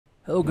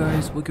Hello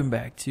guys, welcome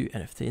back to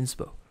NFT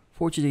Inspo.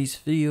 For today's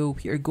video,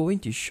 we are going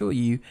to show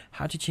you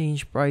how to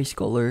change price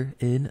color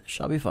in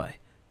Shopify.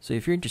 So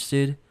if you're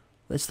interested,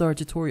 let's start our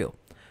tutorial.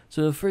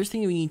 So the first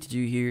thing we need to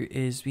do here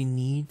is we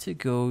need to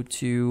go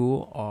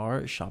to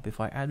our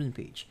Shopify admin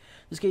page.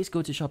 In this case,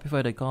 go to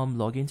shopify.com,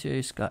 log into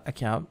your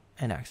account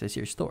and access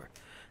your store.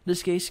 In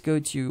this case, go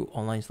to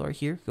online store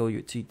here, go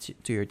to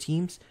your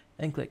teams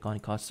and click on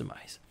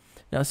customize.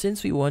 Now,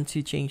 since we want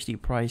to change the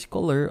price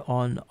color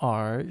on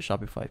our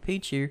Shopify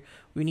page here,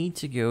 we need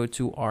to go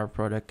to our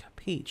product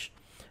page.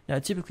 Now,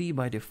 typically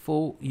by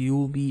default,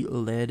 you'll be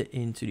led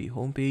into the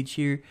home page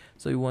here.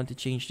 So we want to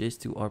change this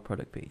to our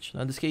product page.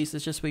 Now, in this case,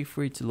 let's just wait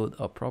for it to load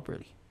up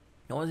properly.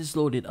 Now, once it's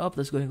loaded up,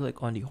 let's go and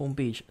click on the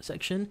homepage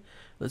section.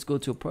 Let's go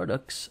to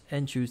products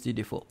and choose the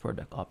default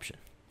product option.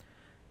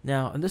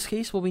 Now, in this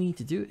case, what we need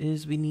to do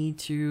is we need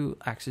to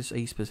access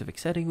a specific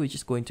setting, which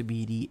is going to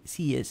be the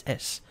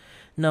CSS.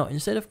 Now,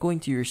 instead of going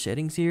to your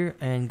settings here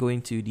and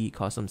going to the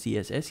custom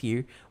CSS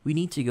here, we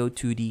need to go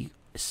to the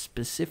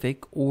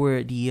specific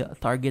or the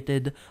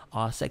targeted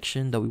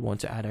section that we want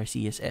to add our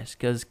CSS,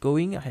 because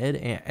going ahead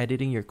and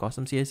editing your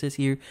custom CSS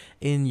here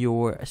in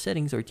your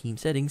settings or team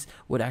settings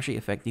would actually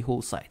affect the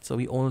whole site. So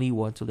we only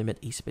want to limit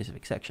a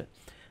specific section.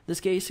 In this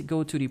case,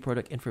 go to the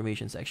product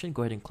information section,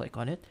 go ahead and click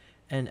on it.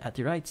 And at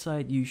the right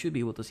side, you should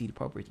be able to see the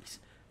properties.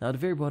 Now, at the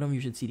very bottom,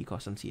 you should see the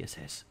custom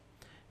CSS.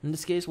 In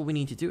this case, what we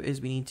need to do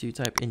is we need to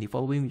type in the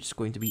following, which is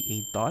going to be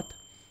a dot.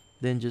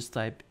 Then just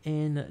type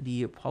in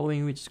the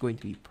following, which is going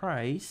to be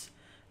price.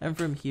 And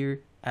from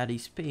here, add a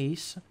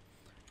space.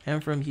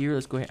 And from here,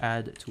 let's go ahead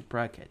and add two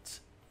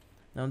brackets.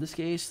 Now, in this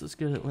case, let's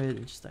go ahead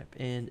and just type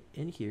in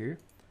here.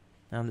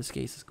 Now, in this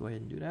case, let's go ahead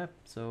and do that.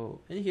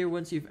 So in here,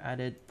 once you've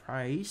added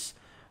price,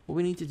 what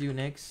we need to do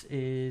next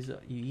is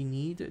you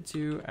need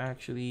to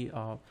actually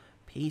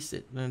paste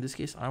it. Now in this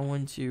case, I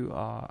want to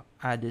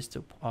add this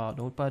to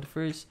Notepad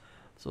first.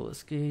 So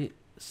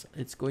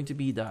it's going to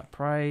be that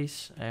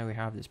price, and we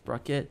have this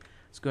bracket.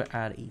 Let's go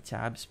add a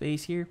tab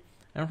space here,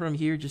 and from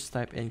here just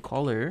type in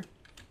color,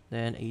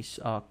 then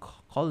a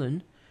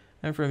colon,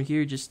 and from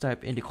here just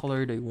type in the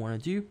color that you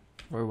want to do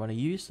or want to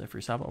use. So for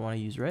example, I want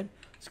to use red.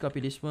 Let's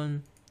copy this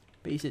one,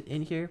 paste it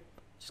in here.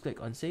 Just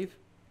click on save.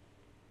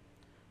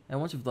 And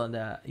once you've done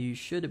that, you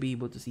should be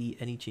able to see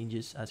any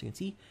changes. As you can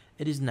see,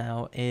 it is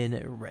now in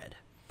red.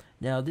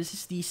 Now, this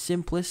is the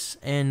simplest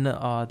and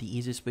the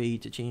easiest way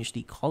to change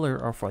the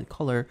color or font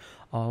color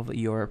of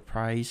your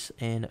price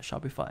in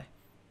Shopify.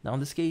 Now, in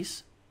this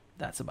case,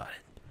 that's about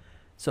it.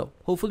 So,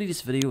 hopefully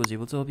this video was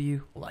able to help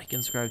you. Like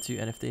and subscribe to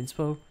NFT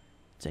Inspo.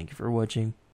 Thank you for watching.